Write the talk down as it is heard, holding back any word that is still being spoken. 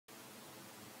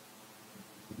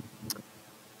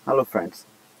Hello friends,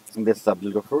 this is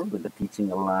Abdul Ghaffur with the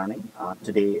Teaching and Learning.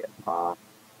 Today,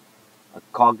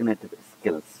 cognitive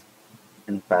skills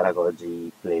in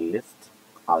pedagogy playlist.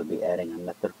 I'll be adding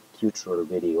another tutorial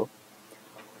video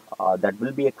that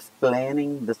will be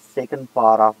explaining the second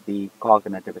part of the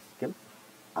cognitive skills.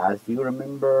 As you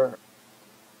remember,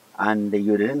 and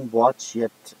you didn't watch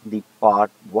yet the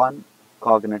part 1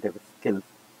 cognitive skills,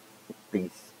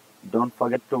 please don't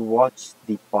forget to watch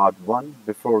the part 1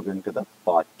 before going to the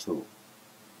part 2.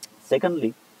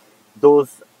 Secondly,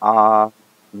 those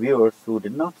viewers who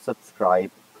did not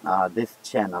subscribe this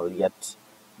channel yet,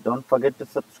 don't forget to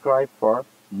subscribe for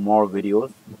more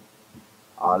videos.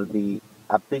 I'll be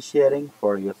appreciating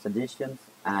for your suggestions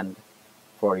and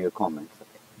for your comments.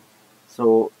 Okay.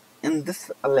 So in this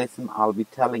lesson, I'll be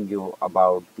telling you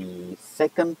about the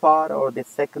second part or the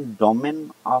second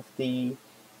domain of the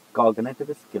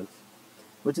cognitive skills,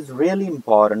 which is really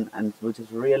important and which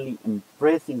is really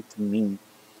impressing to me,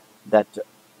 that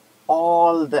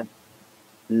all the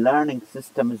learning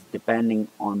system is depending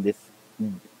on this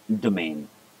domain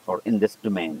or in this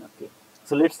domain. Okay,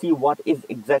 so let's see what is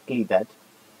exactly that.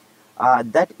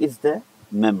 That is the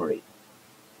memory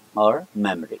or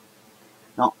memory.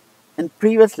 Now, in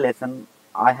previous lesson,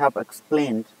 I have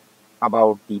explained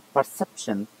about the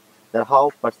perception, that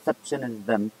how perception is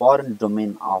the important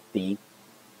domain of the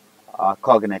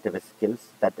cognitive skills,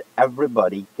 that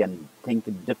everybody can think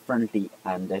differently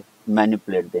and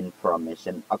manipulate the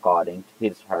information according to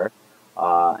his her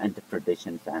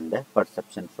interpretations and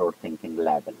perceptions or thinking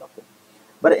level. Okay,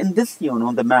 but in this,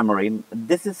 the memory,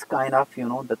 this is kind of,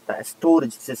 the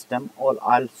storage system, or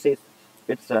I'll say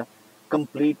it's a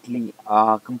complete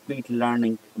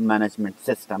learning management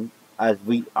system, as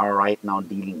we are right now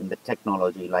dealing in the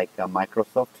technology like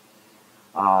Microsoft,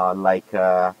 like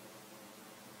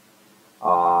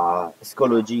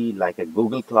Schoology, like a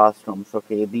Google Classrooms.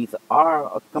 Okay, these are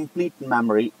a complete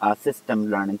memory system,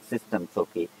 learning systems.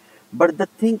 Okay, but the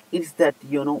thing is that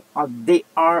they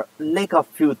are like a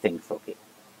few things. Okay,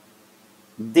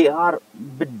 they are a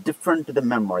bit different to the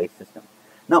memory system.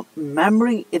 Now,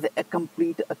 memory is a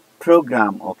complete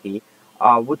program. Okay,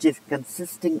 which is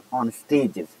consisting on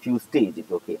stages, few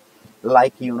stages. Okay,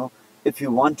 like if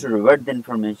you want to revert the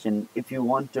information, if you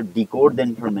want to decode the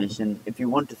information, if you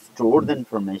want to store the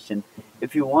information,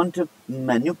 if you want to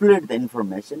manipulate the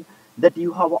information, that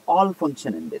you have all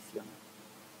function in this.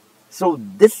 So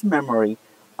this memory,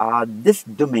 this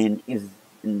domain is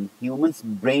in human's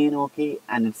brain. Okay,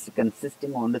 and it's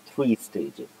consisting on the 3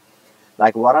 stages.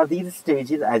 Like, what are these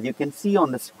stages? As you can see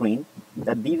on the screen,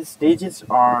 that these stages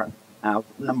are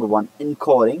number 1,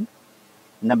 encoding,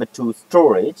 number 2,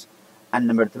 storage, and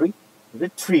number 3,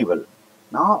 retrieval.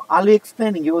 Now I'll be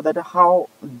explaining you that how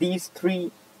these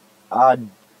 3 uh,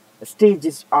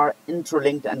 stages are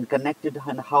interlinked and connected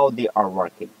and how they are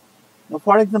working. Now,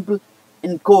 for example,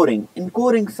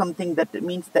 encoding something that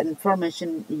means the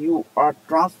information you are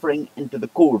transferring into the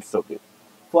codes. Okay,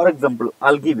 for example,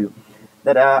 I'll give you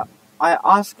that I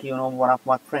ask one of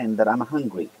my friends that I'm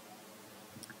hungry.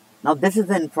 Now this is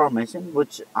the information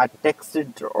which I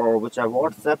texted or which I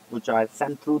WhatsApp, which I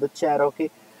sent through the chat.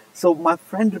 Okay, so my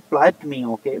friend replied to me.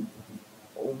 Okay,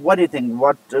 what do you think?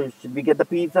 What should we get, the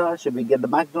pizza? Should we get the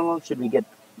McDonald's? Should we get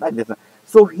like this?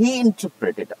 So he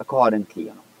interpreted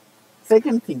accordingly.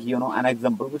 Second thing, an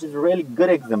example which is a really good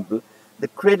example: the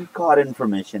credit card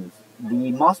information,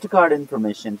 the Mastercard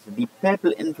information, the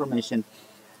PayPal information,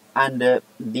 and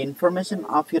the information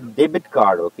of your debit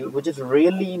card. Okay, which is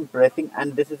really impressive,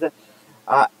 and this is a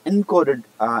encoded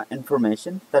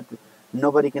information that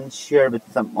nobody can share with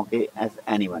some. Okay, as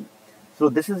anyone. So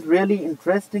this is really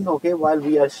interesting. Okay, while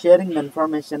we are sharing the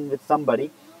information with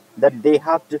somebody, that they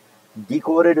have to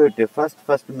decode it or to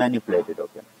first manipulate it.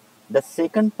 Okay, the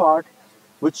second part,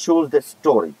 which shows the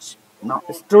storage. Now,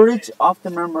 storage of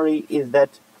the memory is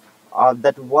that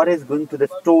that what is going to the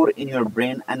store in your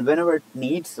brain, and whenever it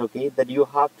needs, okay, that you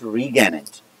have to regain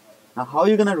it. Now, how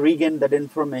you're gonna regain that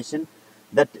information?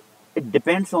 That it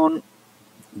depends on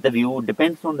the view,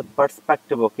 depends on the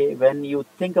perspective. Okay, when you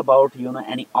think about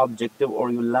any objective, or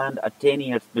you learned 10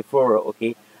 years before.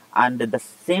 Okay, and the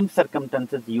same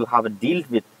circumstances you have dealt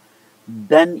with,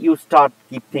 then you start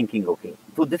keep thinking. Okay,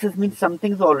 so this is means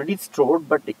something's already stored,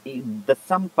 but the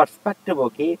some perspective.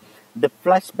 Okay, the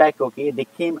flashback. Okay, they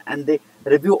came and they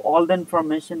review all the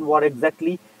information what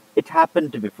exactly it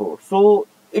happened before. So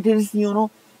it is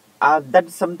that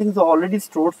something's already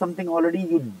stored, something already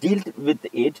you dealt with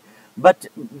it, but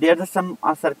there are some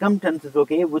circumstances,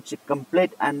 okay, which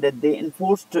complete and that they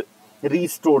enforce to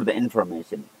restore the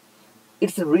information.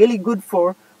 It's really good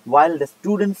for while the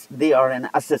students, they are an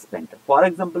assessment. For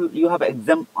example, you have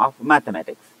exam of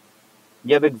mathematics,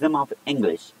 you have exam of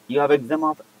English, you have exam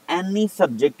of any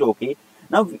subject. Okay,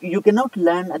 now you cannot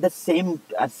learn at the same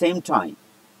time,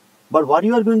 but what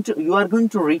you are going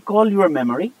to recall your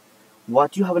memory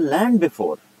what you have learned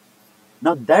before.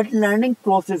 Now that learning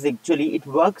process, actually it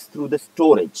works through the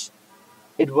storage,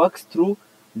 it works through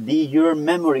the your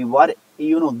memory, what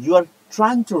you are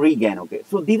trying to regain. Okay,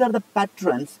 so these are the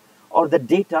patterns or the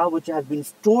data which has been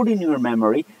stored in your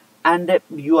memory, and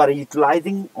you are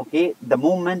utilizing, okay, the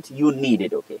moment you need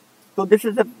it. Okay, so this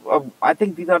is I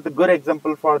think these are the good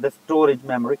example for the storage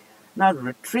memory. Now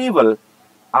retrieval,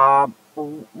 uh,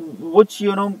 which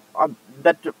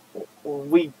that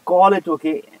we call it,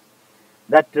 okay,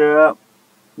 that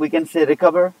we can say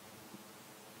recover,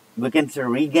 we can say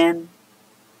regain.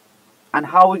 And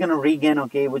how we're going to regain,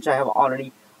 okay, which I have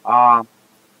already uh,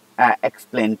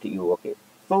 explained to you. Okay,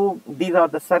 so these are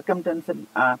the circumstantial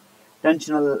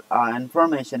tensional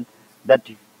information that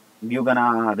you're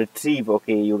gonna retrieve,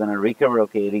 okay, you're gonna recover,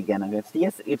 okay, regain against.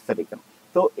 Yes, it's a recover.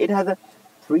 So it has a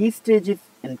 3 stages: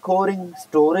 encoding,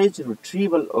 storage,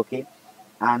 retrieval. Okay,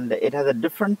 and it has a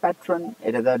different pattern,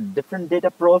 it has a different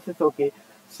data process. Okay,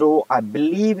 so I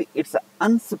believe it's an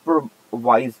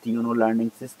unsupervised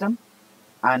learning system,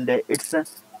 and it's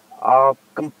a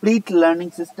complete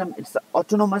learning system, it's an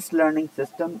autonomous learning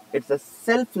system, it's a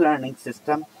self-learning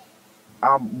system,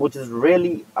 which is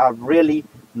really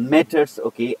matters,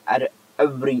 okay, at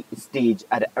every stage,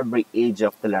 at every age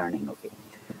of the learning. Okay,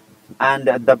 and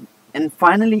and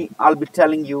finally I'll be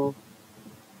telling you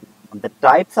the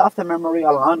types of the memory.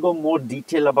 I'll not go more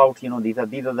detail about these are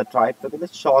the types. Okay, the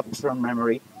short-term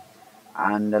memory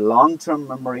and the long-term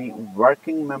memory,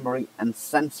 working memory, and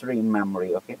sensory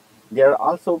memory. Okay, there are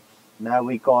also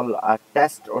we call a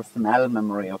test or smell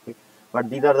memory. Okay, but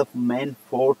these are the main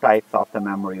 4 types of the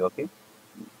memory. Okay,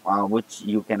 which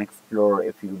you can explore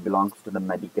if you belongs to the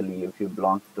medically, if you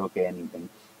belongs to, okay, anything,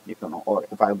 or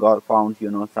if I've got found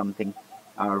something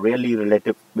really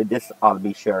related with this, I'll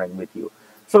be sharing with you.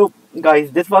 So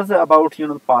guys, this was about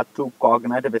part 2,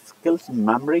 cognitive skills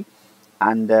memory,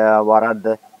 and what are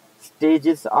the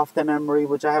stages of the memory,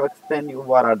 which I have explained you,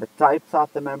 what are the types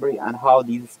of the memory, and how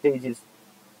these stages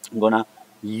gonna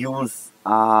use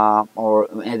or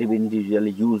every individual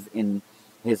use in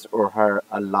his or her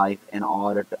life in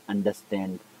order to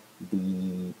understand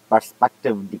the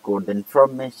perspective, decode the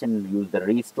information, use the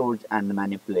restore and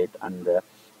manipulate, and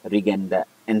regain the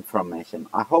information.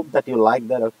 I hope that you like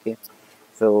that. Okay,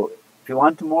 so if you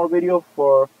want more video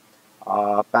for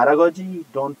pedagogy,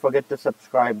 don't forget to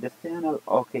subscribe this channel.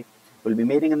 Okay, we'll be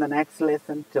meeting in the next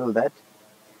lesson. Till that,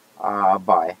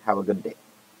 bye, have a good day.